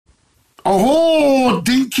Oh,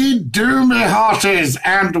 dinky do me hearties,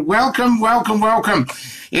 and welcome, welcome, welcome.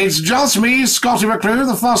 It's just me, Scottie McClue,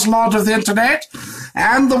 the first lord of the internet,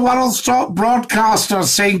 and the world's top broadcaster,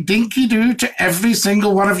 saying dinky do to every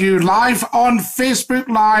single one of you, live on Facebook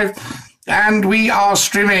Live, and we are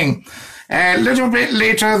streaming a little bit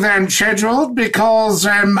later than scheduled because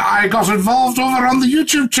I got involved over on the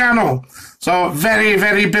YouTube channel. So very,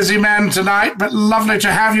 very busy man tonight, but lovely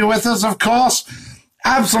to have you with us, of course.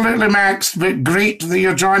 Absolutely maxed, but great that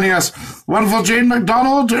you're joining us. Wonderful Jane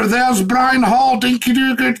McDonald. There's Brian Hall, dinky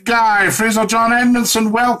do good guy. Fraser John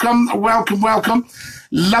Edmondson, welcome, welcome, welcome.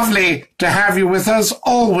 Lovely to have you with us.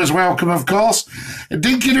 Always welcome, of course.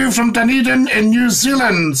 Dinky do from Dunedin in New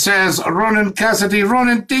Zealand, says Ronan Cassidy.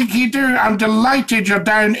 Ronan, dinky do, I'm delighted you're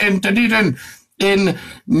down in Dunedin in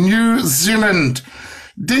New Zealand.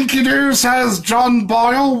 Dinky do, says John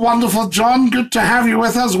Boyle. Wonderful, John. Good to have you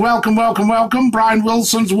with us. Welcome, welcome, welcome. Brian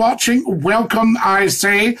Wilson's watching. Welcome, I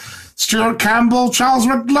say. Stuart Campbell, Charles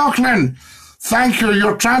McLaughlin. Thank you.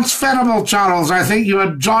 You're transferable, Charles. I think you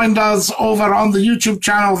had joined us over on the YouTube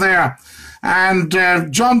channel there. And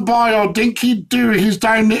John Boyle, dinky do. He's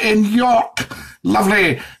down in York.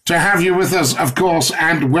 Lovely to have you with us, of course.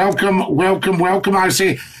 And welcome, welcome, welcome, I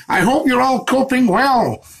say. I hope you're all coping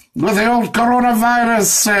well with the old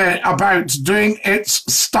coronavirus about doing its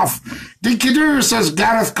stuff. Dinky-doo, says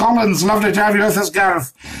Gareth Collins. Lovely to have you with us,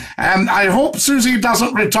 Gareth. And I hope Susie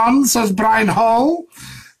doesn't return, says Brian Hall.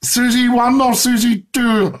 Susie 1 or Susie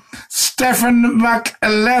 2. Stephen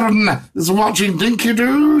McLaren is watching.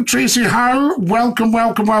 Dinky-doo. Tracy Howe, welcome,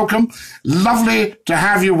 welcome, welcome. Lovely to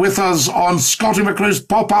have you with us on Scottie McClue's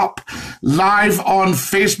Pop-Up live on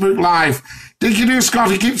Facebook Live. Dinky-doo,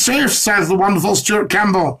 Scottie, keep safe, says the wonderful Stuart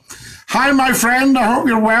Campbell. Hi, my friend, I hope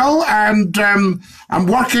you're well, and I'm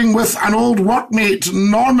working with an old workmate,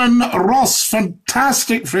 Norman Ross.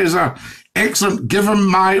 Fantastic, Fraser. Excellent. Give him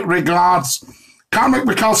my regards. Carmick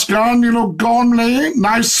McCusker, Nilo Gormley.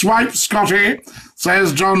 Nice swipe, Scottie,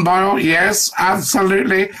 says John Boyle. Yes,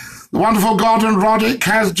 absolutely. The wonderful Gordon Roddick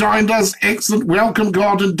has joined us. Excellent. Welcome,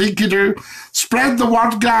 Gordon. Dinky-doo. Spread the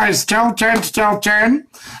word, guys. Tell 10 to tell 10.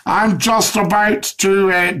 I'm just about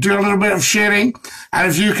to do a little bit of sharing. And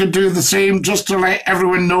if you could do the same, just to let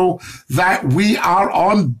everyone know that we are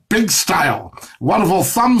on big style. Wonderful.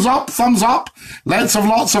 Thumbs up, thumbs up. Let's have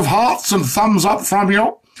lots of hearts and thumbs up from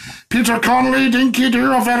you. Peter Connolly,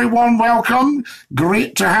 dinky-doo, a very warm welcome.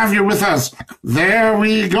 Great to have you with us. There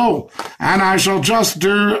we go. And I shall just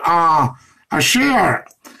do a share.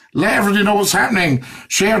 Let everybody know what's happening.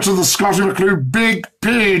 Share to the Scottie McClue big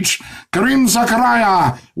page. Kareem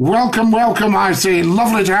Zachariah, welcome, welcome, I say.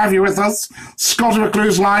 Lovely to have you with us. Scottie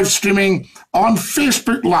McClue's live streaming on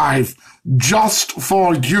Facebook Live. Just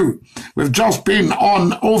for you. We've just been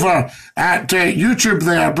on over at YouTube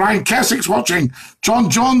there. Brian Kessick's watching.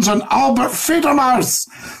 John Jones and Albert Federmouse.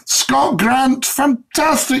 Scott Grant.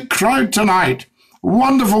 Fantastic crowd tonight.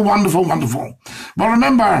 Wonderful, wonderful, wonderful. But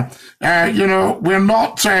remember, you know, we've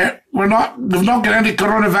not got any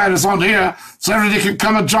coronavirus on here, so everybody can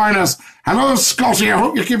come and join us. Hello, Scottie. I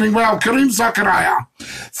hope you're keeping well. Kareem Zachariah.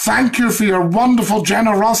 Thank you for your wonderful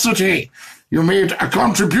generosity. You made a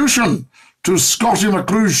contribution to Scottie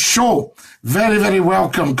McClue's show. Very, very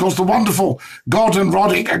welcome. Of course, the wonderful Gordon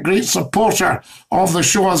Roddick, a great supporter of the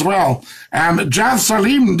show as well. Jav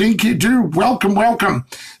Salim, dinky-doo, welcome, welcome.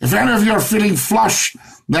 If any of you are feeling flush,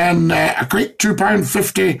 then a quick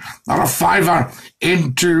 £2.50 or a fiver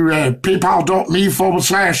into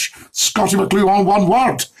paypal.me/Scottie McClue on one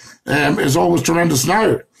word is always tremendous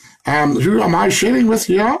now. Who am I sharing with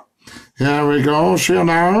here? Here we go, share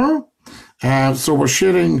now. So we're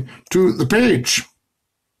sharing to the page.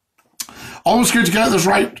 Always good to get this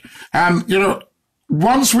right. You know,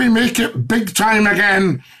 once we make it big time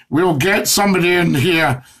again, we'll get somebody in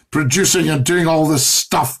here producing and doing all this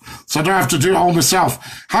stuff, so I don't have to do it all myself.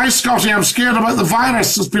 Hi, Scottie, I'm scared about the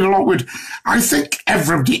virus. It's been a lot good. I think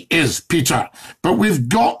everybody is, Peter, but we've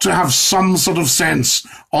got to have some sort of sense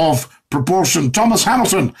of proportion. Thomas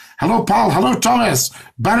Hamilton, hello, pal. Hello, Thomas.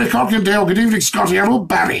 Barry Corkindale, good evening, Scottie. Hello,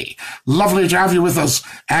 Barry. Lovely to have you with us.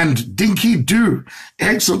 And dinky-doo.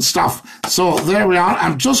 Excellent stuff. So there we are.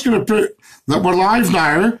 I'm just going to put that we're live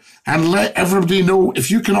now and let everybody know.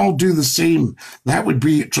 If you can all do the same, that would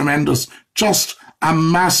be tremendous. Just a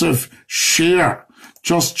massive share.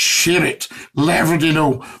 Just share it. Let everybody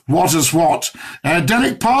know what is what.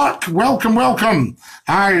 Derek Park, welcome, welcome.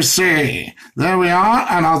 I say, there we are.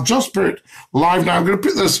 And I'll just put live now. I'm going to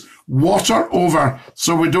put this water over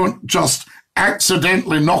so we don't just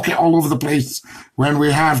accidentally knock it all over the place when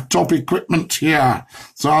we have top equipment here.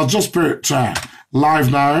 So I'll just put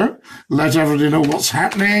live now. Let everybody know what's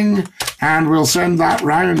happening. and we'll send that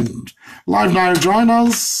round. Live now, join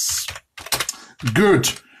us.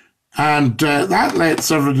 Good. And that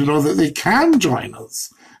lets everybody know that they can join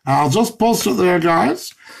us. I'll just post it there,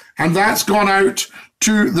 guys. And that's gone out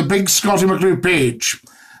to the big Scottie McClue page.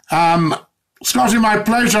 Scottie, my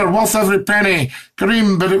pleasure, worth every penny.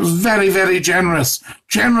 Kareem, but it was very, very generous.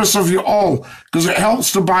 Generous of you all, because it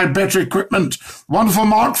helps to buy better equipment. Wonderful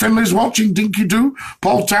Mark Finley's watching, Dinky Doo.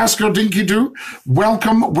 Paul Tasker, Dinky Doo.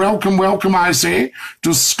 Welcome, welcome, welcome, I say,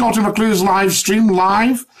 to Scottie McClue's live stream,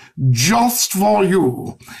 live just for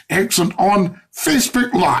you. Excellent, on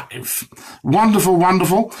Facebook Live. Wonderful,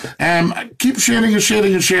 wonderful. Keep sharing and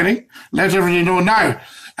sharing and sharing. Let everybody know now.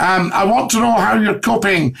 I want to know how you're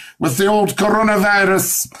coping with the old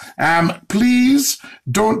coronavirus. Please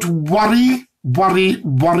don't worry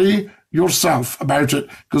yourself about it,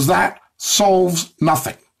 because that solves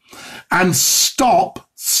nothing. And stop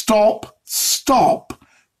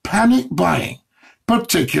panic buying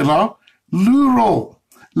particular loo roll,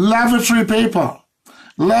 lavatory paper,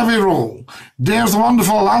 levy roll. There's the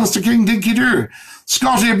wonderful Alistair King, Dinky Doo.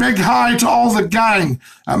 Scottie, a big hi to all the gang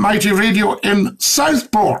at Mighty Radio in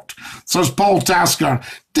Southport, says Paul Tasker.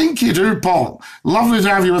 Dinky Doo, Paul. Lovely to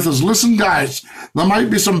have you with us. Listen, guys, there might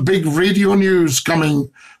be some big radio news coming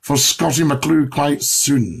for Scottie McClue quite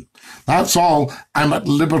soon. That's all I'm at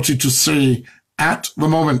liberty to say at the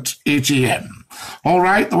moment, 8 a.m. All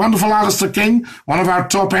right, the wonderful Alistair King, one of our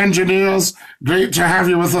top engineers. Great to have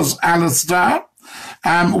you with us, Alistair.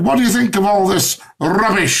 What do you think of all this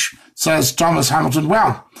rubbish, says Thomas Hamilton?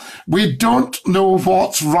 Well, we don't know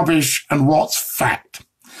what's rubbish and what's fact.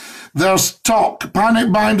 There's talk.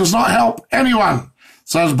 Panic buying does not help anyone,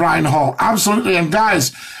 says Brian Hall. Absolutely. And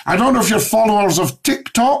guys, I don't know if you're followers of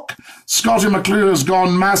TikTok. Scottie McClue has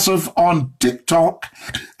gone massive on TikTok,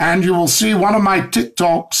 and you will see one of my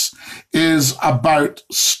TikToks is about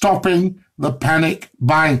stopping the panic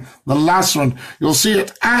buying. The last one, you'll see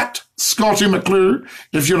it at Scottie McClue.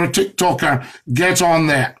 If you're a TikToker, get on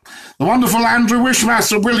there. The wonderful Andrew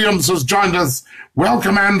Wishmaster Williams has joined us.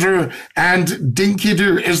 Welcome, Andrew and Dinky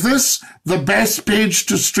Doo. Is this the best page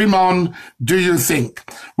to stream on, do you think?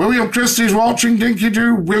 William Christie's watching, Dinky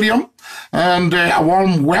Doo, William. And a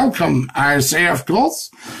warm welcome, I say, of course.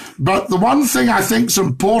 But the one thing I think is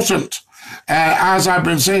important, as I've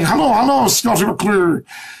been saying, hello, Scottie McClue.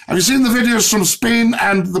 Have you seen the videos from Spain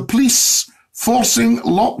and the police forcing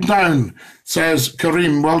lockdown, says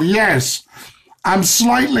Kareem? Well, yes. I'm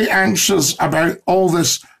slightly anxious about all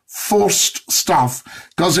this forced stuff,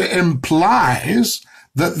 because it implies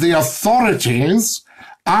that the authorities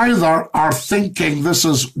either are thinking this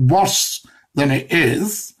is worse than it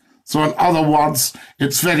is, so in other words,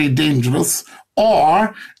 it's very dangerous,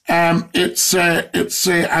 or it's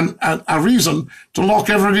a reason to lock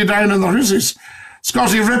everybody down in the houses.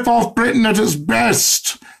 Scottie, rip off Britain at its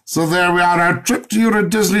best. So there we are. Our trip to Euro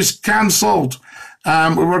Disney's cancelled.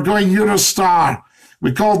 We were going Eurostar.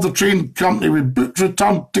 We called the train company. We booked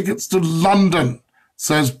return tickets to London,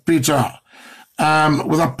 says Peter,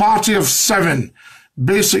 with a party of 7.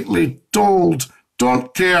 Basically told,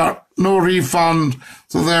 don't care, no refund.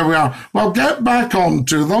 So there we are. Well, get back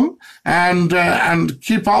onto them and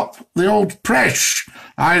keep up the old press,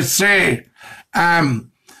 I say.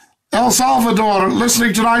 El Salvador,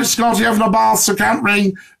 listening tonight, Scottie, having a bath, so can't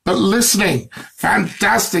ring, but listening.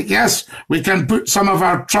 Fantastic. Yes, we can put some of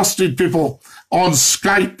our trusted people on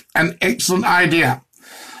Skype. An excellent idea.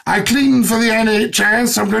 I clean for the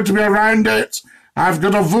NHS. I'm going to be around it. I've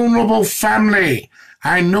got a vulnerable family.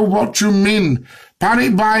 I know what you mean.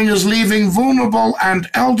 Panic buying is leaving vulnerable and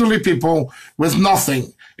elderly people with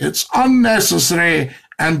nothing. It's unnecessary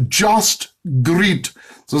and just greed,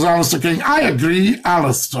 says Alistair King. I agree,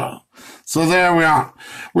 Alistair. So there we are.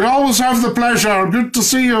 We always have the pleasure. Good to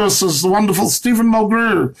see you, says the wonderful Stephen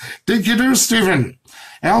Mulgrew. Dinky Doo, Stephen.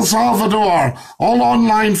 El Salvador, all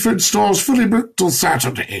online food stores fully booked till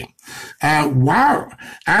Saturday. Wow.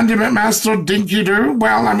 Andy McMaster, Dinky Doo.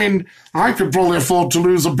 Well, I mean, I could probably afford to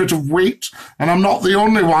lose a bit of weight, and I'm not the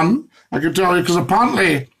only one, I can tell you, because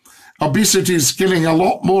apparently obesity is killing a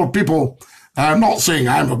lot more people. I'm not saying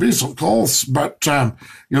I'm obese, of course, but,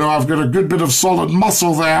 you know, I've got a good bit of solid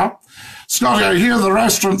muscle there. Scottie, I hear the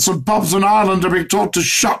restaurants and pubs in Ireland are being told to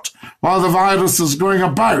shut while the virus is going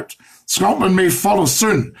about. Scotland may follow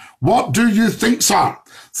soon. What do you think, sir?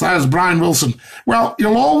 Says Brian Wilson. Well,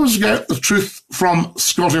 you'll always get the truth from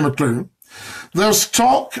Scottie McClue. There's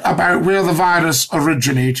talk about where the virus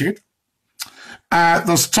originated.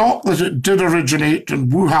 There's talk that it did originate in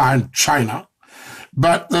Wuhan, China.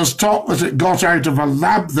 But there's talk that it got out of a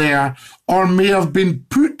lab there, or may have been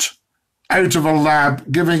put out of a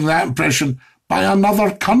lab, giving that impression by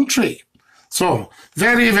another country. So,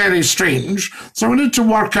 very, very strange. So we need to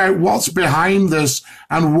work out what's behind this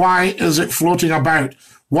and why is it floating about.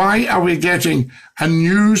 Why are we getting a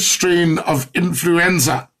new strain of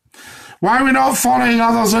influenza? Why are we not following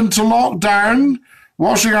others into lockdown,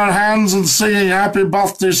 washing our hands and singing happy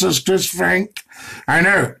birthday, says Chris Frank? I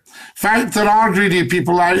know. Fact, there are greedy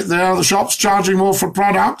people out there. The shop's charging more for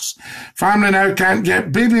products. Family now can't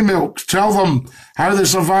get baby milk. Tell them how they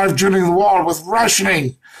survived during the war with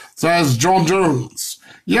rationing, says John Jones.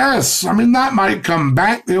 Yes, I mean, that might come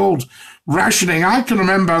back, the old rationing. I can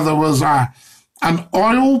remember there was an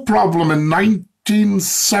oil problem in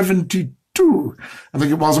 1972. I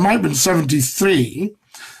think it was. It might have been 73.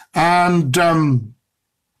 And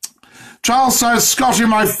Charles says, Scottie,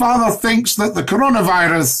 my father thinks that the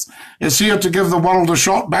coronavirus is here to give the world a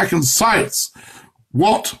shot back in science.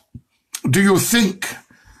 What do you think?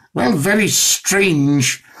 Well, very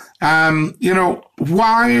strange. You know,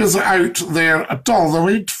 why is it out there at all?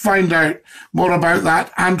 We need to find out more about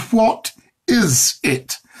that. And what is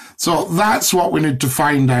it? So that's what we need to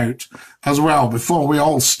find out as well before we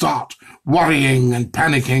all start worrying and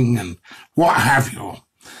panicking and what have you.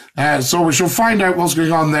 So we shall find out what's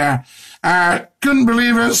going on there. Couldn't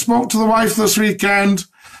believe it. Spoke to the wife this weekend.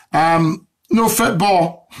 No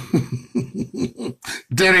football.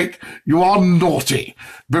 Derek, you are naughty,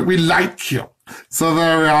 but we like you. So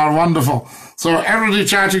there we are. Wonderful. So everybody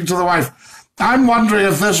chatting to the wife. I'm wondering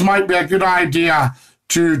if this might be a good idea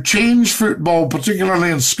to change football,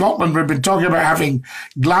 particularly in Scotland. We've been talking about having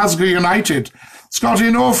Glasgow United.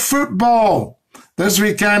 Scottie, no football. This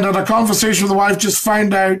weekend, had a conversation with the wife, just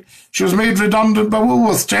found out she was made redundant by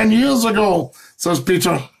Woolworths 10 years ago, says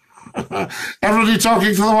Peter. Everybody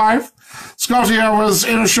talking to the wife? Scottie, I was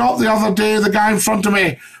in a shop the other day. The guy in front of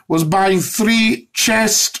me was buying 3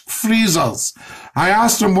 chest freezers. I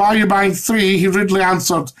asked him, why are you buying 3? He rudely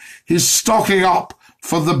answered, he's stocking up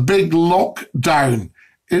for the big lockdown.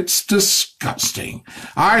 It's disgusting.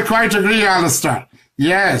 I quite agree, Alistair.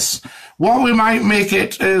 Yes. What we might make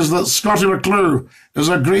it is that Scottie McClue is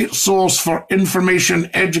a great source for information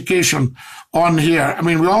education on here. I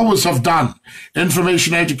mean, we always have done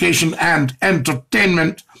information education and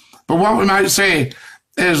entertainment. But what we might say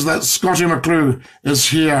is that Scottie McClue is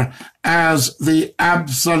here as the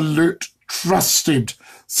absolute trusted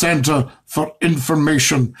centre for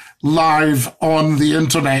information live on the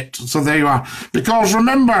internet. So there you are. Because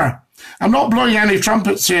remember, I'm not blowing any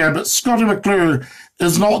trumpets here, but Scottie McClue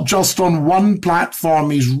is not just on one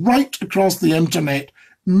platform. He's right across the internet.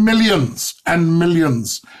 Millions and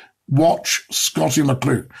millions watch Scottie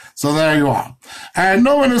McClue. So there you are.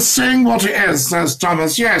 No one is saying what it is, says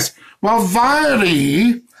Thomas. Yes. Well,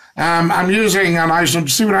 Viry, I'm using, and I should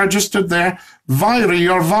see what I just did there. Viry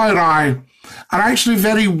or Viri are actually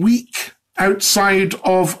very weak outside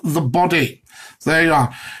of the body. There you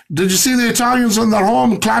are. Did you see the Italians in their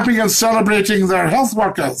home clapping and celebrating their health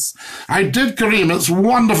workers? I did, Kareem. It's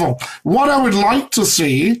wonderful. What I would like to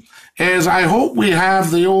see is I hope we have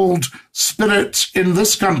the old spirit in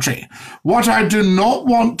this country. What I do not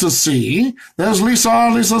want to see, there's Lisa.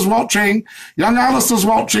 Lisa's watching. Young Alistair's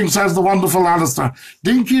watching, says the wonderful Alistair.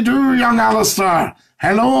 Dinky-doo, young Alistair.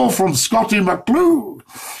 Hello from Scottie McClue.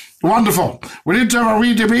 Wonderful. We need to have a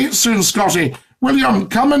wee debate soon, Scottie. William,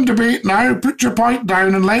 come and debate now. Put your point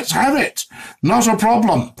down and let's have it. Not a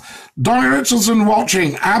problem. Donny Richardson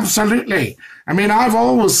watching. Absolutely. I mean, I've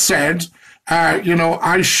always said, you know,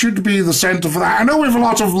 I should be the centre for that. I know we have a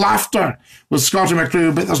lot of laughter with Scottie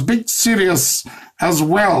McClue, but there's big serious as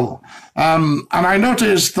well. And I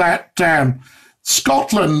noticed that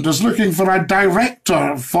Scotland is looking for a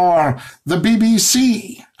director for the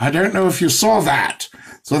BBC. I don't know if you saw that.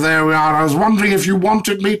 So there we are. I was wondering if you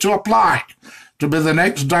wanted me to apply to be the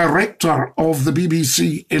next director of the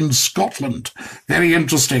BBC in Scotland. Very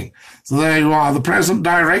interesting. So there you are. The present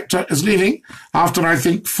director is leaving after, I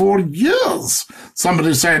think, 4 years.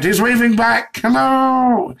 Somebody said, he's waving back.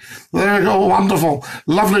 Hello. There you go. Wonderful.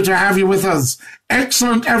 Lovely to have you with us.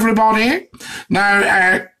 Excellent, everybody.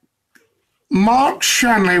 Now, Mark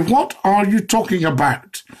Shanley, what are you talking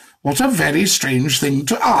about? What a very strange thing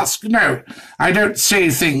to ask. No, I don't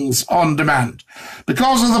say things on demand.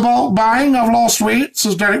 Because of the bulk buying, I've lost weight,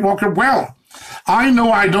 says Derek Walker. Well, I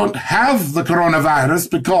know I don't have the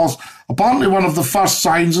coronavirus because apparently one of the first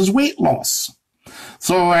signs is weight loss.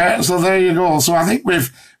 So, so there you go. So I think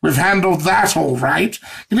we've handled that all right.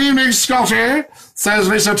 Good evening, Scottie, says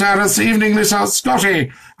Lisa Terrace. Evening, Lisa.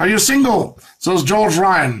 Scottie, are you single? Says George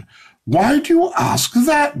Ryan. Why do you ask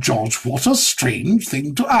that, George? What a strange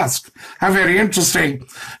thing to ask. How very interesting.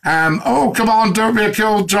 Oh, come on, don't be a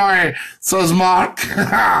killjoy, says Mark.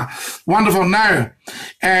 Wonderful. Now,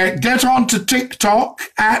 Get on to TikTok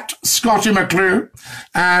at Scottie McClue,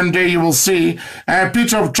 and you will see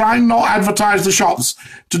Peter trying not to advertise the shops.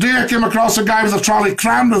 Today I came across a guy with a trolley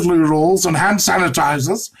crammed with loo rolls and hand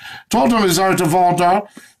sanitizers. Told him he's out of order.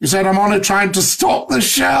 He said, I'm only trying to stock the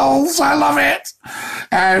shelves. I love it.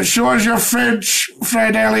 Show us your fridge,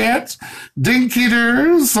 Fred Elliott. Dinky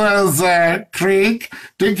Doo, says Craig.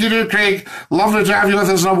 Dinky Doo, Craig. Lovely to have you with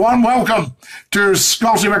us. And a warm welcome to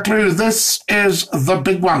Scottie McClue. This is the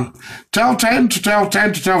big one. Tell 10 to tell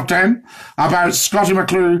 10 to tell 10 about Scottie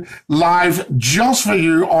McClue live just for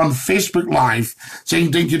you on Facebook Live, saying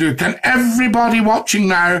Dinky Doo. Can everybody watching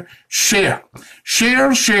now share?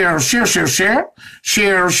 Share, share, share, share, share,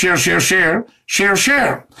 share, share, share, share, share,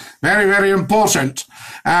 share. Very, very important.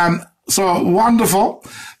 So wonderful.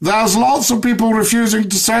 There's lots of people refusing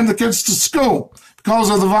to send the kids to school because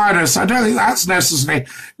of the virus. I don't think that's necessary.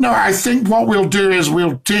 No, I think what we'll do is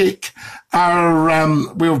we'll take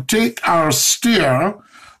our steer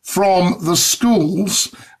from the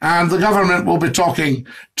schools, and the government will be talking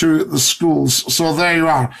to the schools. So there you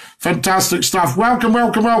are. Fantastic stuff. Welcome,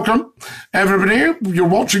 welcome, welcome, everybody. You're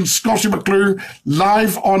watching Scottie McClue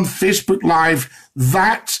live on Facebook Live.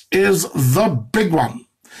 That is the big one.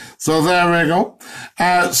 So there we go.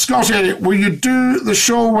 Scottie, will you do the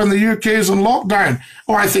show when the UK is in lockdown?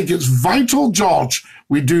 Oh, I think it's vital, George,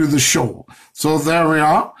 we do the show. So there we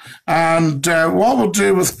are. And what we'll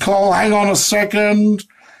do with call, hang on a second.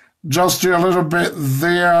 Just do a little bit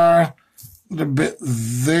there, a bit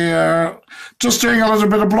there. Just doing a little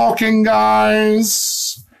bit of blocking,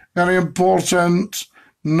 guys. Very important.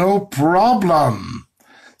 No problem.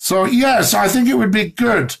 So, yes, I think it would be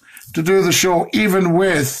good to do the show even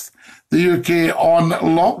with the UK on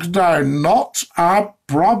lockdown. Not a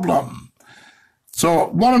problem. So,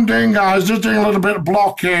 what I'm doing, guys, just doing a little bit of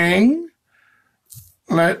blocking.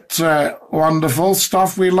 Wonderful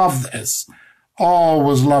stuff. We love this.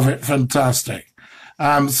 Always love it. Fantastic.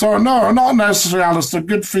 So, no, not necessarily, Alistair.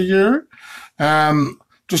 Good for you.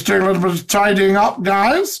 Just doing a little bit of tidying up,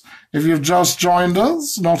 guys. If you've just joined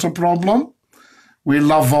us, not a problem. We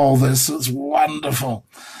love all this. It's wonderful.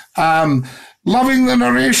 Loving the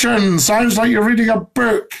narration. Sounds like you're reading a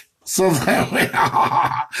book. So there we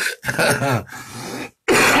are.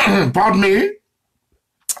 Pardon me.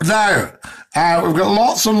 Now, we've got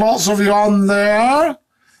lots and lots of you on there.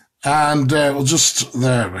 And we'll just,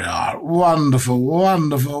 there we are. Wonderful,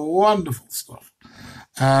 wonderful, wonderful stuff.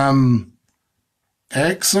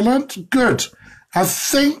 Excellent. Good. I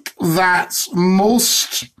think that's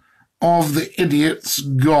most of the idiots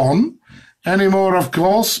gone. Any more, of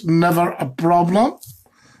course, never a problem.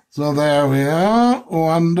 So there we are.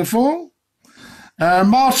 Wonderful.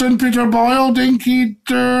 Martin, Peter Boyle, Dinky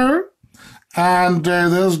Doo. And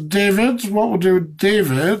there's David. What we'll do with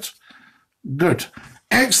David? Good.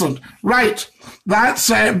 Excellent. Right. That's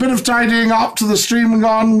a bit of tidying up to the stream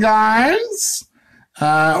gone, guys.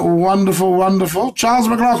 Wonderful, wonderful. Charles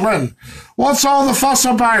McLaughlin. What's all the fuss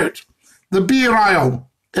about? The beer aisle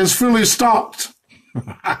is fully stocked.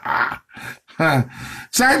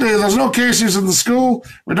 Exactly. There's no cases in the school.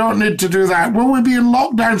 We don't need to do that. Will we be in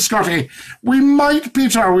lockdown, Scottie? We might,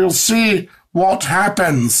 Peter. We'll see what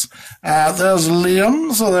happens. There's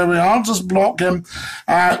Liam. So there we are. Just block him.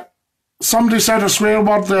 Somebody said a swear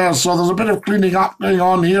word there, so there's a bit of cleaning up going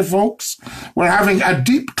on here, folks. We're having a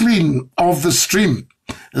deep clean of the stream.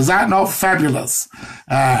 Is that not fabulous?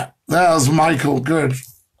 There's Michael. Good.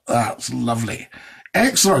 That's lovely.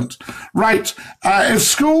 Excellent. Right. If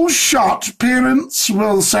schools shut, parents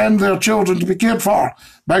will send their children to be cared for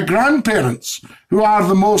by grandparents who are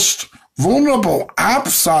the most vulnerable.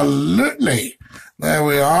 Absolutely. There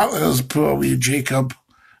we are. There's poor wee Jacob.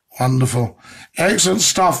 Wonderful. Excellent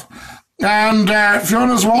stuff. And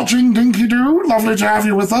Fiona's watching, Dinky Doo, lovely to have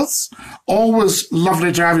you with us. Always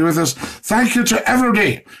lovely to have you with us. Thank you to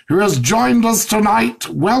everybody who has joined us tonight.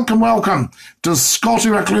 Welcome, welcome to Scottie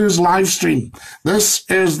McClue's live stream. This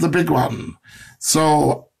is the big one.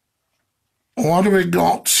 So, what do we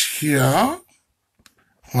got here?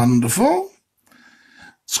 Wonderful.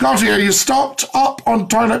 Scottie, are you stocked up on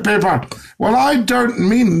toilet paper? Well, I don't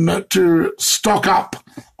mean to stock up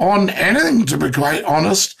on anything, to be quite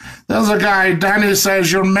honest. There's a guy, Danny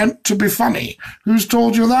says, you're meant to be funny. Who's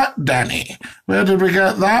told you that, Danny? Where did we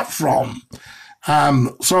get that from?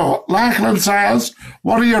 So, Lachlan says,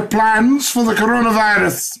 what are your plans for the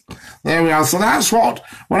coronavirus? There we are. So that's what,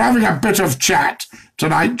 we're having a bit of chat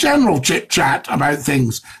tonight, general chit-chat about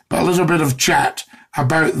things, but a little bit of chat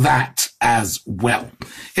about that as well.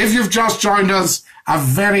 If you've just joined us, a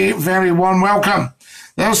very, very warm welcome.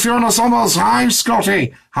 There's Fiona Summers. Hi,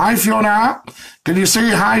 Scottie. Hi, Fiona. Can you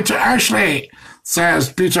say hi to Ashley?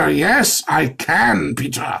 says Peter. Yes, I can,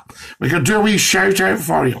 Peter. We could do a wee shout out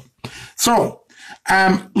for you. So,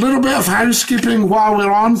 little bit of housekeeping while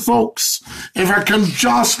we're on, folks. If I can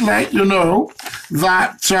just let you know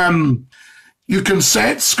that you can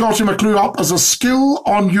set Scottie McClue up as a skill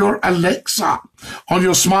on your Alexa, on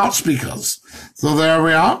your smart speakers. So there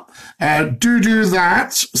we are. Do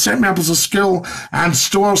that. Set me up as a skill and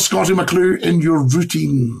store Scottie McClue in your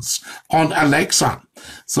routines on Alexa.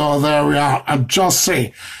 So there we are. And just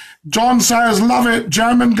say, John says, love it.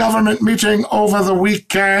 German government meeting over the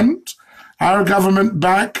weekend. Our government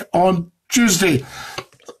back on Tuesday.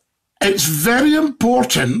 It's very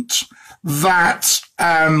important that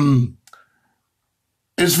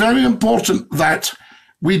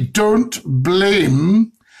we don't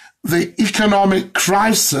blame the economic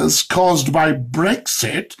crisis caused by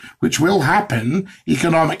Brexit, which will happen,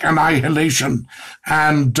 economic annihilation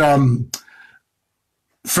and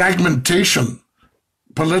fragmentation,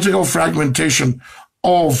 political fragmentation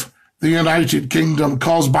of the United Kingdom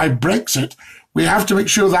caused by Brexit. We have to make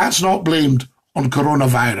sure that's not blamed on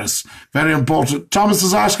coronavirus. Very important. Thomas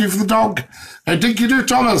is asking for the dog. Dinky do,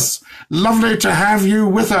 Thomas. Lovely to have you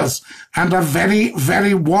with us. And a very,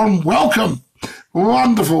 very warm welcome.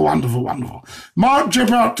 Wonderful, wonderful, wonderful. Mark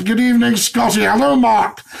Gippert, good evening, Scottie. Hello,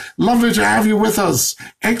 Mark. Lovely to have you with us.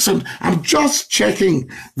 Excellent. I'm just checking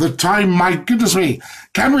the time. My goodness me.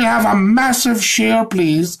 Can we have a massive share,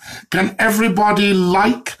 please? Can everybody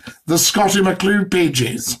like the Scottie McClue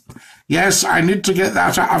pages? Yes, I need to get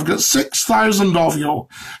that. I've got 6,000 of you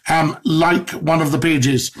like one of the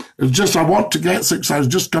pages. It's just, I want to get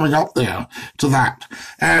 6,000, just coming up there to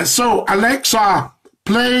that. So, Alexa,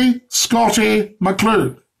 play Scottie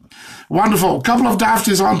McClue. Wonderful. Couple of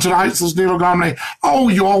dafties on tonight, says Neil O'Gormley. Oh,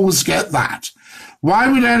 you always get that.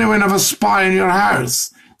 Why would anyone have a spy in your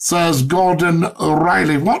house? Says Gordon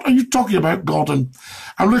Riley. What are you talking about, Gordon?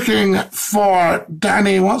 I'm looking for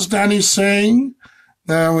Danny. What's Danny saying?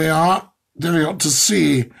 There we are. Difficult to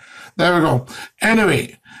see. There we go.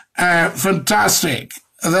 Anyway, fantastic.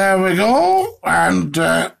 There we go. And,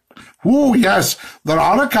 oh, yes, there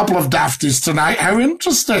are a couple of dafties tonight. How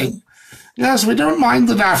interesting. Yes, we don't mind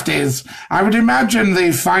the dafties. I would imagine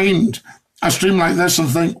they find a stream like this and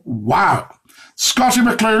think, wow, Scottie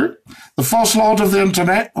McClue, the first lord of the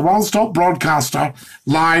internet, a one-stop broadcaster,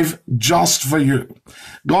 live just for you.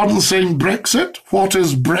 Gordon saying Brexit. What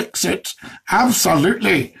is Brexit?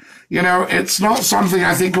 Absolutely. You know, it's not something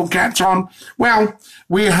I think will catch on. Well,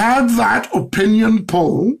 we had that opinion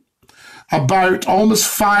poll about almost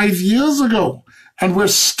 5 years ago, and we're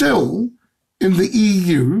still in the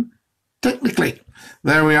EU, technically.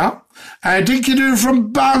 There we are. Dinky Doo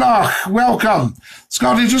from Bannock, welcome.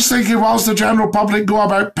 Scottie, just thinking, whilst the general public go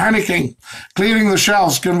about panicking, clearing the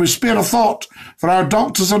shelves, can we spare a thought for our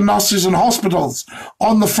doctors and nurses in hospitals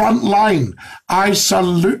on the front line? I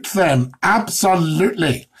salute them,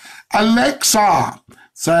 absolutely. Alexa,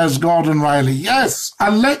 says Gordon Riley. Yes,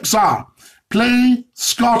 Alexa, play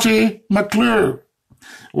Scottie McClue.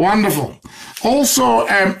 Wonderful. Also,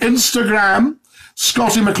 Instagram,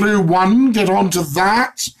 Scottie McClue 1, get on to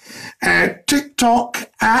that. TikTok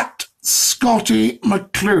at Scottie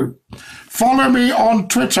McClue. Follow me on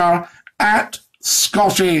Twitter at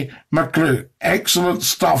Scottie McClue. Excellent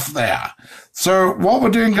stuff there. So what we're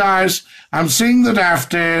doing, guys, I'm seeing the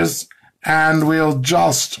dafties, and we'll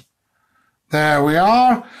just, there we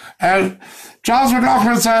are. Charles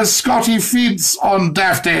McLaughlin says Scottie feeds on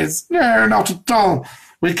dafties. No, not at all.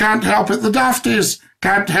 We can't help it. The dafties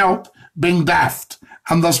can't help being daft,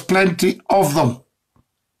 and there's plenty of them.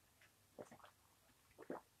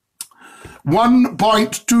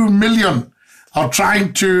 1.2 million are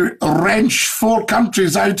trying to wrench 4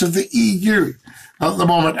 countries out of the EU at the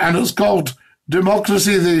moment, and it's called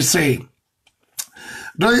democracy, they say.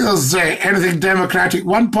 Don't think there's anything democratic.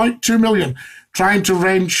 1.2 million trying to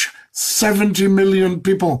wrench 70 million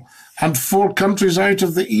people and 4 countries out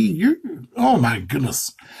of the EU. Oh, my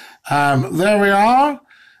goodness. There we are.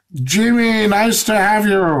 Jimmy, nice to have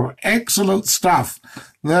you. Excellent stuff.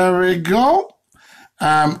 There we go.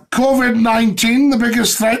 COVID-19, the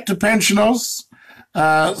biggest threat to pensioners,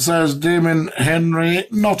 says Damien Henry.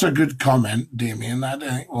 Not a good comment, Damien. I don't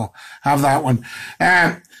think we'll have that one.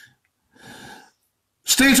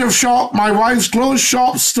 State of shock. My wife's clothes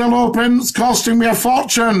shop's still open. It's costing me a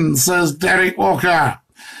fortune, says Derek Walker.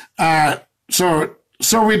 So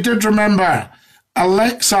we did remember.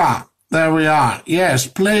 Alexa, there we are. Yes,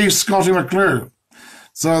 play Scottie McClue.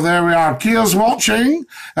 So there we are. Kia's watching.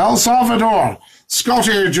 El Salvador.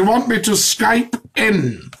 Scottie, do you want me to Skype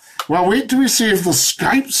in? Well, wait till we see if the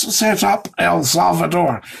Skype's set up, El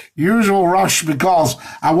Salvador. Usual rush, because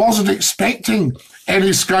I wasn't expecting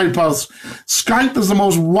any Skypers. Skype is the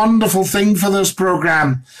most wonderful thing for this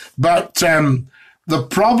program, but the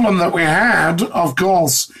problem that we had, of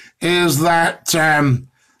course, is that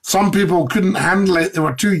some people couldn't handle it. They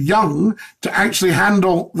were too young to actually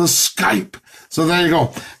handle the Skype. So there you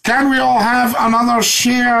go. Can we all have another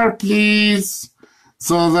share, please?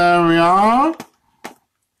 So there we are.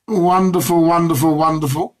 Wonderful, wonderful,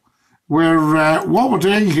 wonderful. We're what we're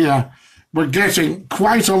doing here, we're getting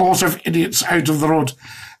quite a lot of idiots out of the road.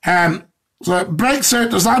 So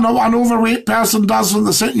Brexit, is that not what an overweight person does when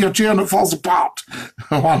they sit in your chair and it falls apart?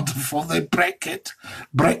 Wonderful, they Brexit.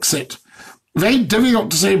 Very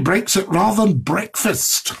difficult to say Brexit rather than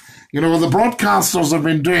breakfast. You know, the broadcasters have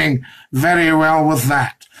been doing very well with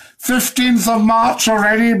that. 15th of March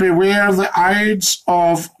already, beware the Ides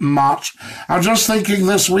of March. I'm just thinking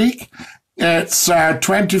this week, it's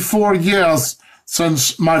 24 years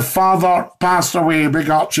since my father passed away,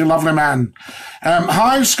 big Archie, lovely man.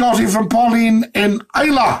 Hi, Scottie, from Pauline in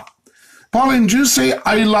Isla. Pauline, do you say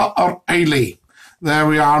Isla or Islay? There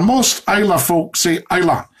we are. Most Isla folk say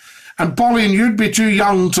Isla. And Pauline, you'd be too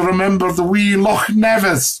young to remember the wee Loch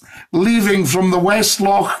Nevis leaving from the West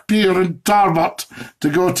Loch Pier in Tarbert to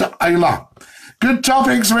go to Isla. Good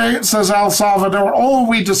topics, mate, says El Salvador. Oh,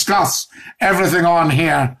 we discuss everything on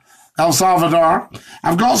here, El Salvador.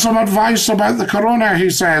 I've got some advice about the corona, he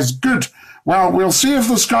says. Good. Well, we'll see if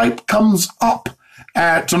the Skype comes up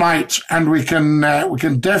tonight, and we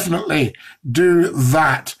can definitely do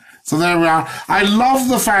that. So there we are. I love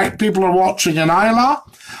the fact people are watching in Isla.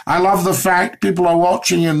 I love the fact people are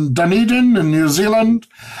watching in Dunedin in New Zealand.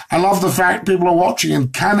 I love the fact people are watching in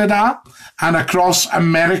Canada and across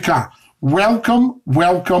America. Welcome,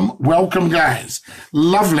 welcome, welcome, guys.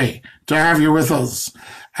 Lovely to have you with us.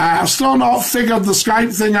 I've still not figured the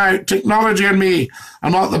Skype thing out. Technology and me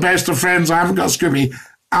are not the best of friends. I haven't got Scooby.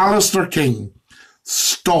 Alistair King,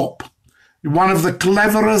 stop. You're one of the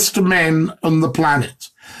cleverest men on the planet.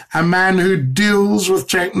 A man who deals with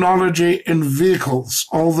technology in vehicles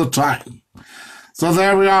all the time. So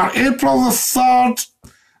there we are. April the 3rd,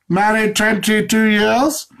 married 22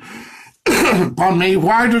 years. Pardon me.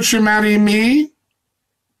 Why did she marry me?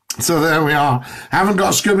 So there we are. Haven't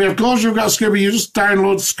got Scooby. Of course you've got Scooby. You just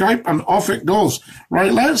download Skype and off it goes.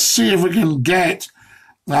 Right, let's see if we can get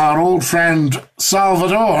our old friend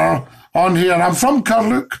Salvador on here. I'm from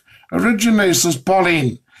Carluke originally, says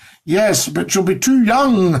Pauline. Yes, but you'll be too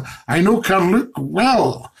young. I know Carluke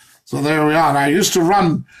well. So there we are. I used to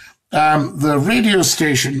run the radio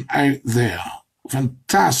station out there.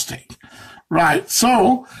 Fantastic. Right,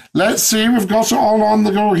 so let's see. We've got it all on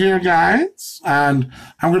the go here, guys. And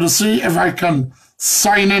I'm going to see if I can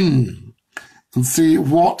sign in and see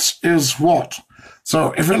what is what.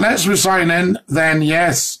 So if it lets me sign in, then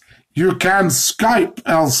yes, you can Skype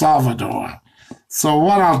El Salvador. So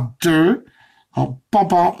what I'll do, I'll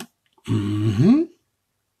pop up.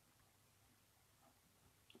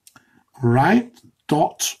 Right,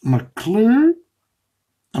 McClue.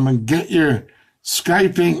 I'm going to get you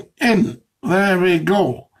Skyping in. There we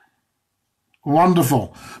go.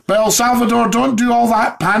 Wonderful. But El Salvador, don't do all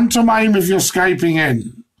that pantomime if you're Skyping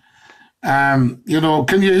in. You know,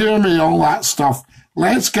 can you hear me? All that stuff.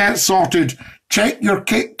 Let's get sorted. Check your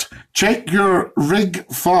kit. Check your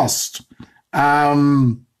rig first.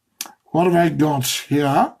 What have I got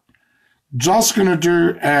here? Just going to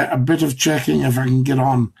do a bit of checking if I can get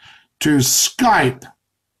on to Skype.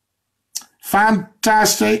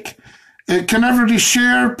 Fantastic. Can everybody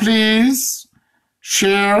share, please?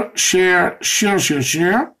 Share, share, share, share,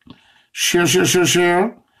 share. Share, share, share,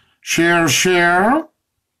 share. Share, share.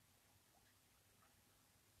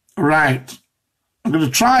 Right. I'm going to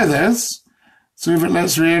try this. See if it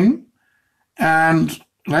lets me in. And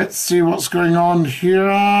let's see what's going on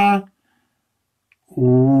here.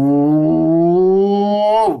 Whoa.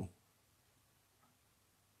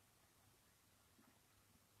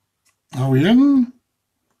 Are we in?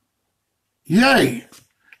 Yay.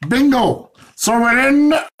 Bingo. So we're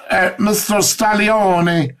in, Mr.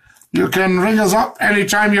 Staglione. You can ring us up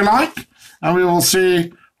anytime you like, and we will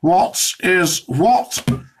see what is what.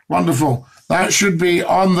 Wonderful. That should be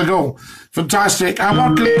on the go. Fantastic. I'm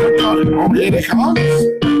not going to... Oh, here it comes.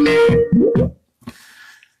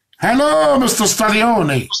 Hello, Mr.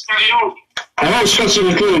 Staglione. Hello, Scottie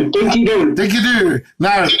McClue. Think you do.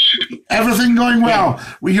 Now, everything going well.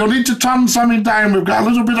 You'll need to turn something down. We've got a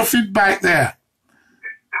little bit of feedback there.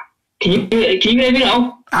 Can you hear me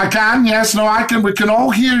now? I can, yes. No, I can. We can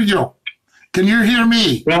all hear you. Can you hear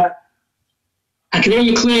me? Right. I can hear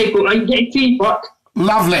you clear, but I'm getting feedback.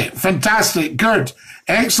 Lovely, fantastic, good,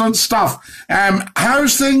 excellent stuff.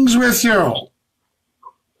 How's things with you?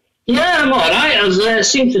 Yeah, I'm all right. I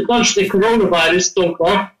seem to dodge the coronavirus, don't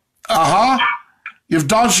I? You've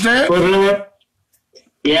dodged it? But,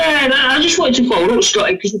 yeah, I just wanted to follow up,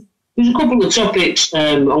 Scottie, because there's a couple of topics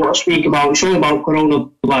I want to speak about. It's all about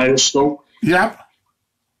coronavirus stuff. Yep.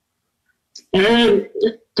 The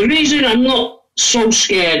reason I'm not so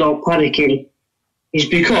scared or panicking is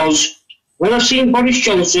because when I've seen Boris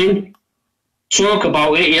Johnson talk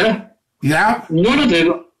about it, Yeah. none of them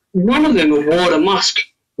have worn a mask.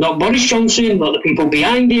 Not Boris Johnson, not the people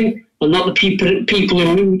behind him, and not the people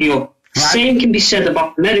in media. Right. Same can be said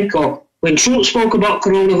about America. When Trump spoke about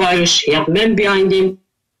coronavirus, he had men behind him,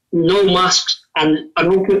 no masks, and an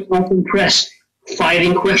open press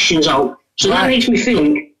firing questions out. So that makes me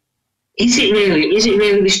think, is it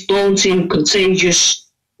really this daunting, contagious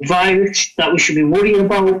virus that we should be worrying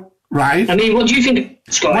about? Right. I mean, what do you think,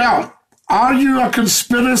 Scott? Well, are you a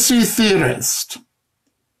conspiracy theorist?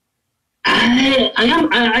 I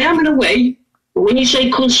am in a way, but when you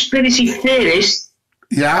say conspiracy theorist,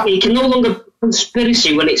 it can no longer be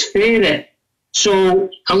conspiracy when it's theory. So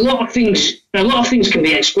a lot of things can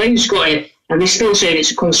be explained, Scottie, and they're still saying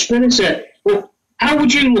it's a conspiracy. Well, how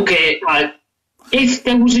would you look at it? Like, if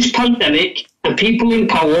there was this pandemic and people in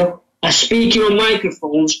power are speaking on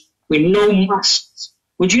microphones with no masks,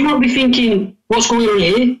 would you not be thinking, what's going on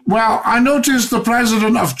here? Well, I noticed the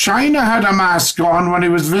president of China had a mask on when he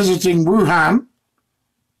was visiting Wuhan.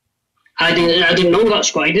 I didn't know that,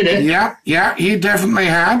 Scottie, did he? Yeah, he definitely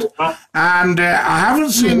had. And I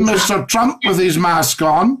haven't seen Mr. Trump with his mask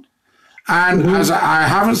on. And as I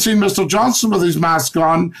haven't seen Mr. Johnson with his mask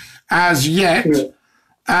on as yet.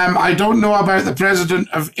 I don't know about the president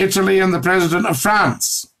of Italy and the president of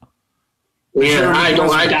France. Yeah,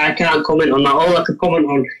 I can't comment on that. All I can comment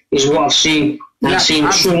on is what I've seen. I've seen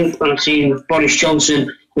Trump and I've seen Boris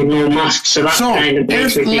Johnson with no masks. So that kind of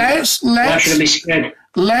makes me think, why should I be scared?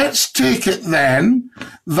 Let's take it then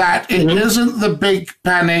that it isn't the big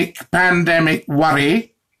pandemic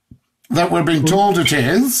worry that we're being told it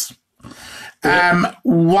is.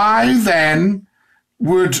 Why then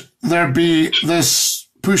would there be this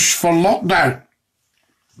push for lockdown?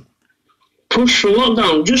 Push for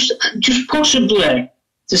lockdown, just possibly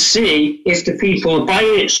to see if the people are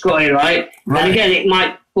buying it, Scottie, right? And again, it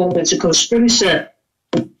might fall into conspiracy.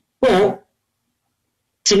 But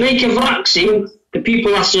to make a vaccine, the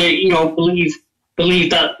people have to, believe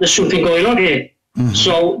that there's something going on here.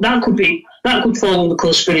 So that could fall under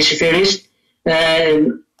conspiracy theories.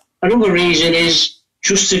 Another reason is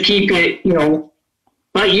just to keep it,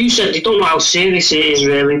 like you said, they don't know how serious it is,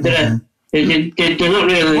 really, do they? They're not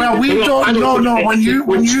really. Well, we don't know.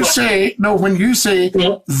 When you say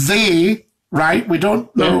they, right? We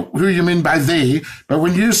don't know who you mean by they, but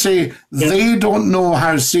when you say they don't know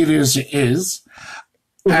how serious it is,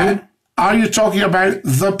 are you talking about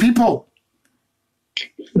the people?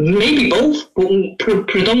 Maybe both, but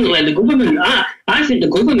predominantly the government. I think the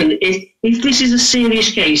government, if this is a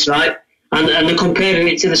serious case, right, and they're comparing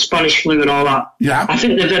it to the Spanish flu and all that, I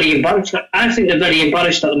think they're very embarrassed. I think they're very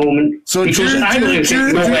embarrassed at the moment because I don't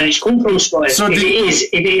even know where it's come from, Scottie. So if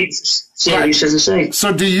it is serious, as I say.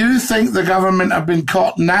 So do you think the government have been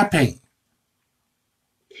caught napping?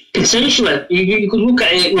 Essentially, you could look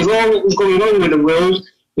at it with all what was going on with the world.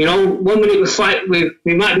 1 minute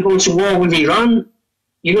we might be going to war with Iran.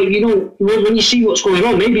 When you see what's going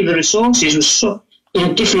on, maybe the resources were so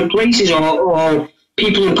in different places, or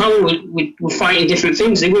people in power were fighting different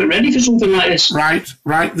things. They weren't ready for something like this. Right.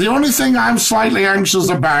 The only thing I'm slightly anxious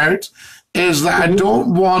about is that I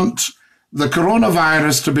don't want the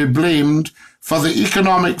coronavirus to be blamed for the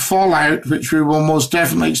economic fallout, which we will most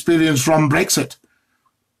definitely experience from Brexit.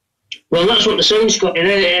 Well, that's what they're saying, Scott.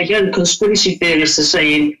 Again, conspiracy theorists are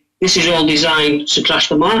saying this is all designed to crash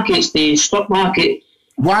the markets, the stock market.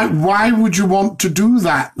 Why would you want to do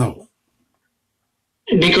that, though?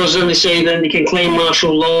 Because then they say then they can claim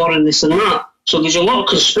martial law and this and that. So there's a lot of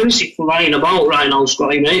conspiracy flying about right now,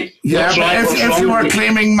 Scottie, mate. Yeah, but if you were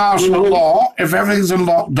claiming martial law, if everything's in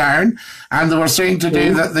lockdown, and they were saying today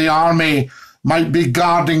that the army might be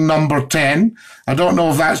guarding number 10, I don't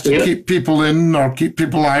know if that's to keep people in or keep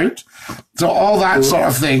people out. So all that sort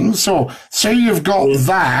of thing. So say you've got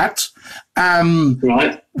that,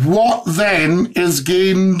 what then is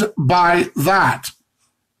gained by that?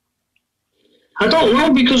 I don't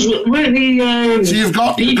know, because we're the so you've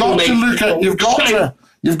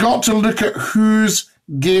got to look at who's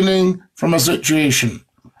gaining from a situation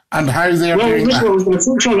and how they're doing that. I was going to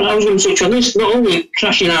touch on this. Not only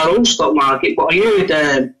crashing our own stock market, but I heard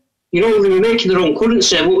they were making their own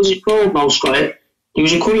currency. What was it called now, Scottie? there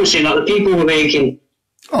was a currency that the people were making.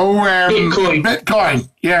 Oh, Bitcoin. Bitcoin,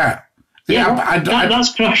 yeah. Yeah,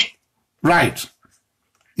 that's crashed. Right.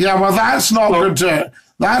 Yeah, well, that's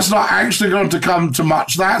not actually going to come to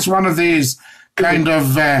much. That's one of these kind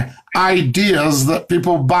of ideas that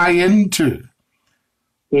people buy into.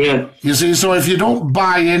 Yeah. You see, so if you don't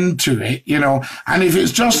buy into it, and if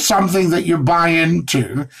it's just something that you buy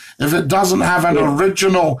into, if it doesn't have an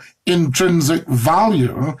original intrinsic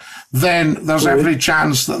value, then there's every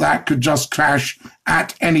chance that could just crash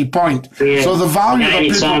at any point. Yeah. So the value that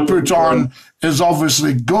people put on is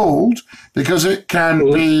obviously gold, because it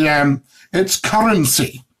can be, it's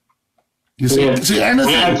currency. You see, see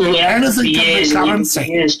anything can be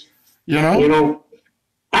currency.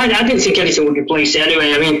 I didn't think anything would replace it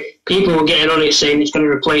anyway. I mean, people were getting on it saying it's going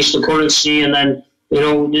to replace the currency, and then,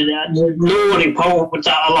 no one in power would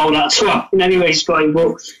allow that to happen anyway, Scottie.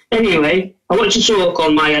 But anyway, I want you to talk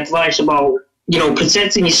on my advice about,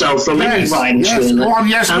 protecting yourself from any virus. Yes, go on,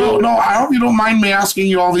 yes. No, I hope you don't mind me asking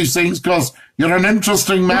you all these things, because you're an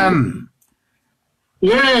interesting man.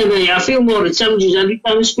 Yeah, mate, I feel more intelligent every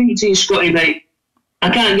time I speak to you, Scottie, mate. I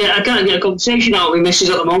can't get a conversation out with missus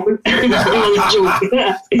at the moment.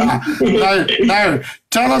 Now,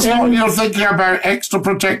 tell us what you're thinking about extra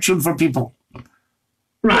protection for people.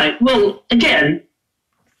 Right. Well, again,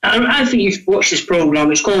 I think you should watch this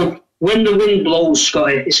program. It's called When the Wind Blows,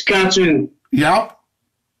 Scottie. It's a cartoon. Yep.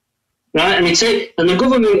 Right, and the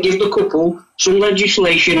government gives the couple some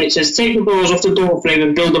legislation. It says take the doors off the door frame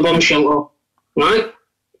and build a bomb shelter. Right.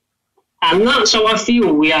 And that's how I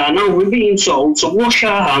feel we are now. We're being told to wash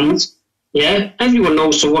our hands. Yeah, everyone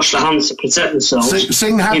knows to wash their hands to protect themselves.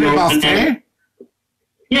 Sing happy birthday.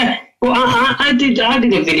 Yeah, well, I did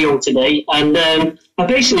a video today, and I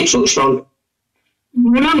basically touched on.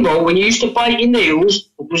 Remember when you used to bite your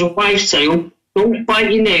nails? It was a wives' tale. Don't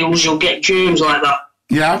bite your nails; you'll get germs like that.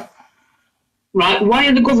 Yeah. Right? Why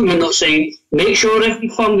are the government not saying make sure every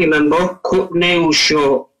family member cut nails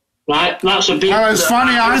short? Right, that's a big... Well, it's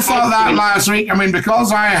funny, I thought that last week. I mean,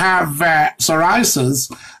 because I have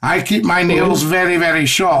psoriasis, I keep my nails very, very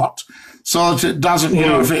short, so that it doesn't,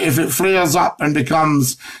 if it flares up and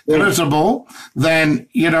becomes irritable, then,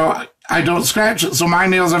 I don't scratch it. So my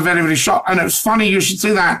nails are very, very short. And it's funny you should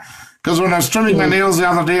say that, because when I was trimming my nails the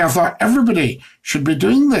other day, I thought everybody should be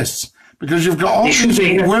doing this. Because you've got all these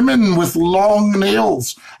women with long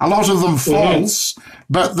nails, a lot of them false,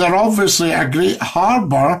 but they're obviously a great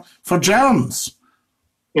harbour for germs.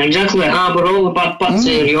 Exactly, harbour all the bad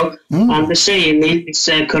bacteria. And they're saying this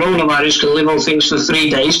coronavirus can live on things for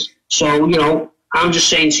 3 days. So, I'm just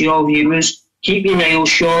saying to your viewers, keep your nails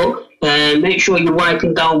short, make sure you're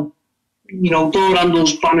wiping down, door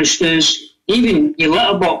handles, banisters, even your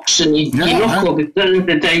letterbox and your knock up. At the end of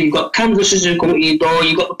the day, you've got canvassers who come to your door,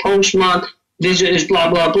 you've got the postman, visitors, blah,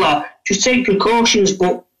 blah, blah. Just take precautions,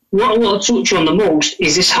 but what I want to touch on the most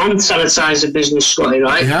is this hand sanitizer business, Scottie,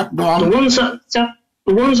 right? Yeah, go on. The ones that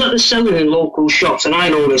they're selling in local shops, and I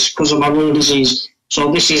know this because of my lung disease,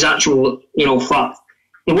 so this is actual, fact.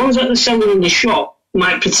 The ones that they're selling in the shop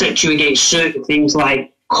might protect you against certain things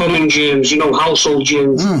like common germs, household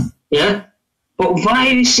germs, yeah? But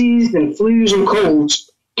viruses and flus and colds,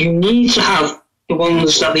 you need to have the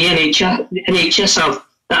ones that the NHS have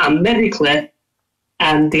that are medically,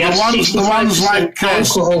 and they have the ones like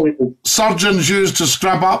alcohol in them. Surgeons use to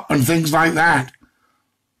scrub up and things like that.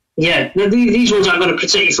 Yeah, these ones aren't going to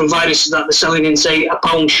protect you from viruses that they're selling in, say, a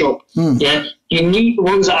pound shop. Yeah, you need the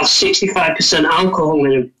ones that have 65% alcohol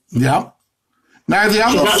in them. Yeah. Now, the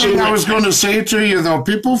other thing I was going to say to you, though,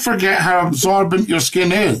 people forget how absorbent your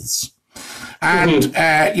skin is. And,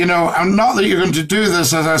 and not that you're going to do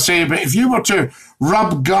this, as I say, but if you were to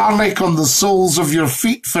rub garlic on the soles of your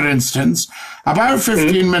feet, for instance, about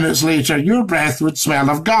 15 minutes later, your breath would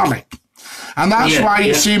smell of garlic. And that's why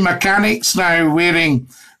you see mechanics now wearing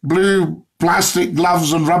blue plastic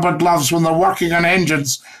gloves and rubber gloves when they're working on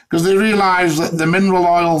engines, because they realize that the mineral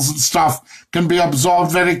oils and stuff can be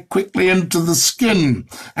absorbed very quickly into the skin.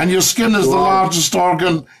 And your skin is the largest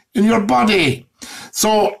organ in your body.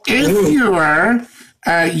 So if you are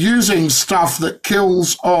using stuff that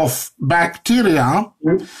kills off bacteria,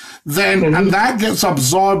 then and that gets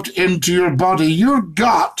absorbed into your body, your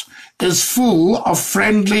gut is full of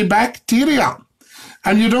friendly bacteria.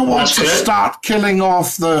 And you don't want to start killing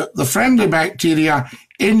off the friendly bacteria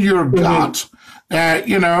in your gut,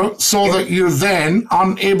 so that you're then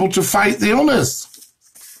unable to fight the illness.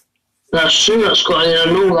 That's true, that's quite, I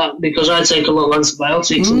know that because I take a lot of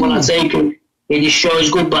antibiotics, and when I take them, it destroys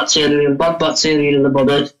good bacteria and bad bacteria in the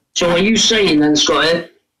body. So are you saying then, Scottie,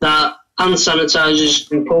 that hand sanitizers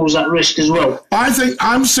and pose that risk as well? I think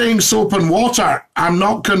I'm saying soap and water. I'm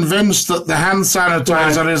not convinced that the hand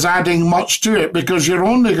sanitizer is adding much to it, because you're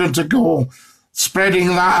only going to go spreading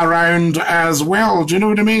that around as well. Do you know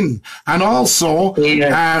what I mean? And also,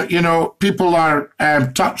 you know, people are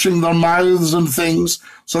touching their mouths and things,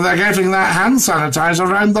 so they're getting that hand sanitizer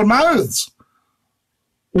around their mouths.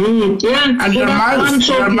 And your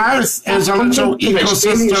mouth is a little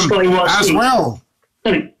ecosystem as well.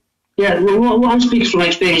 Yeah, well, what I'm speaking from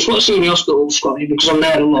experience, what I see in the hospital, Scottie, because I'm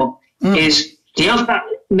there a lot, is they have that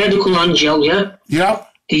medical hand gel, Yep.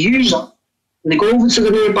 They use that. They go over to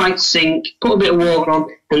the nearby sink, put a bit of water on,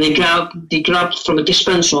 and they grab from a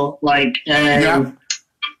dispenser, like,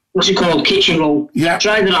 what's it called, kitchen roll. Yeah.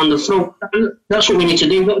 Dry that on the front. That's what we need to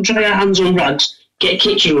do. We've got to dry our hands on rags, get a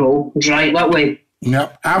kitchen roll, and dry it that way.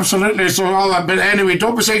 Yep, absolutely. So all that. But anyway,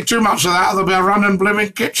 don't be saying too much of that. There'll be a running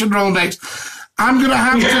blooming kitchen roll next. I'm going to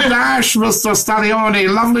have to dash, Mr. Stalioni.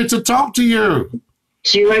 Lovely to talk to you.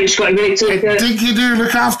 See you later, Scottie. Dinky do.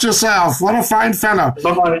 Look after yourself. What a fine fella.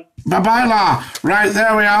 Bye-bye. Bye-bye, La. Right,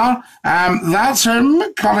 there we are. That's him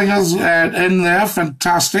calling us in there.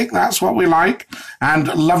 Fantastic. That's what we like. And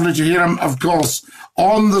lovely to hear him, of course,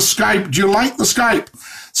 on the Skype. Do you like the Skype?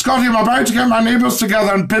 Scottie, I'm about to get my neighbours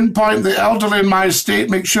together and pinpoint the elderly in my estate,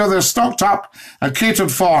 make sure they're stocked up and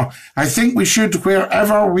catered for. I think we should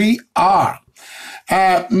wherever we are.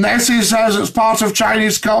 Nessie says it's part of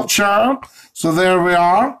Chinese culture. So there we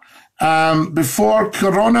are. Before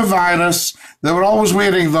coronavirus, they were always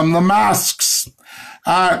wearing them, the masks.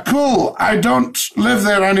 Cool. I don't live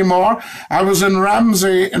there anymore. I was in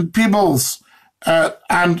Ramsey in Peebles.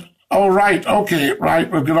 Oh, right. Okay. Right.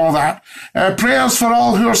 We've got all that. Prayers for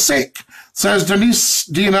all who are sick, says Denise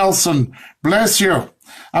D. Nelson. Bless you.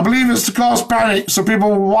 I believe it's to cause panic, so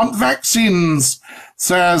people want vaccines,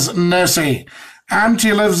 says Nessie.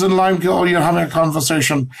 Auntie lives in Limekiln. Oh, you're having a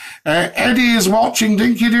conversation. Eddie is watching.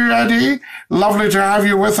 Dinky do, Eddie. Lovely to have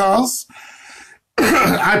you with us.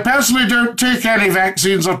 I personally don't take any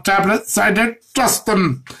vaccines or tablets. I don't trust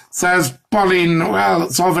them, says Pauline. Well,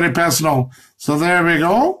 it's all very personal. So there we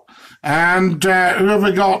go. And who have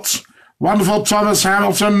we got? Wonderful Thomas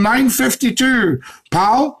Hamilton, 9:52.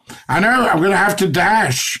 Pal, I know I'm going to have to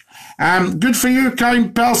dash. Good for you,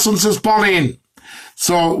 kind person, says Pauline.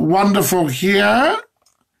 So wonderful here.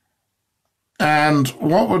 And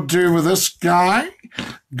what we'll do with this guy?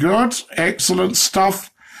 Good, excellent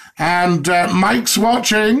stuff. And Mike's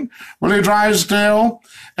watching. Willie Drysdale.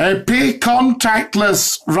 Pay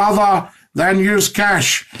contactless rather than use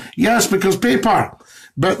cash. Yes, because paper.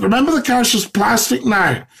 But remember, the cash is plastic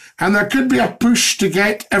now. And there could be a push to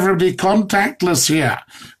get everybody contactless here.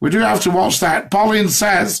 We do have to watch that. Pauline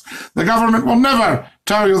says the government will never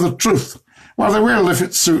tell you the truth. Well, they will if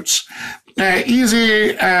it suits.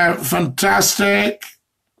 Easy, fantastic.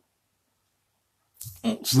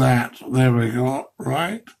 What's that? There we go.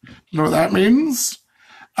 Right. You know what that means?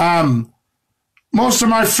 Most of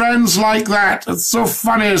my friends like that. It's so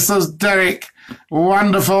funny, says Derek.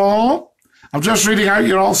 Wonderful. I'm just reading out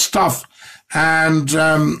your old stuff. And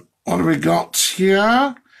what have we got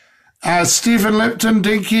here? Stephen Lipton,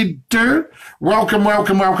 Dinky Do. Welcome,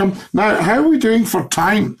 welcome, welcome. Now, how are we doing for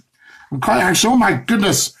time? I'm quite anxious. Oh, my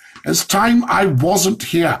goodness. It's time I wasn't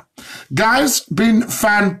here. Guys, been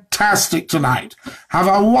fantastic tonight. Have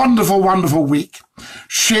a wonderful, wonderful week.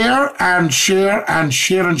 Share and share and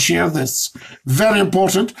share and share this. Very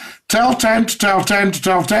important. Tell 10 to tell 10 to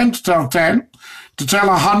tell 10 to tell 10 to tell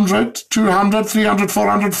 100, 200, 300,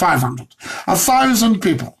 400, 500, 1,000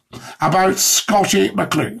 people about Scottie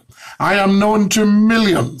McClue. I am known to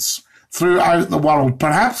millions throughout the world,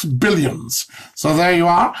 perhaps billions. So there you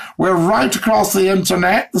are. We're right across the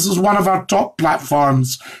internet. This is one of our top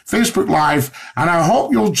platforms, Facebook Live, and I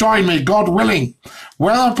hope you'll join me, God willing,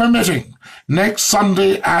 weather permitting, next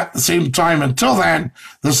Sunday at the same time. Until then,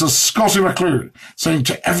 this is Scottie McClue saying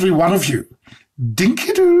to every one of you,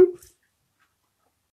 dinky-doo.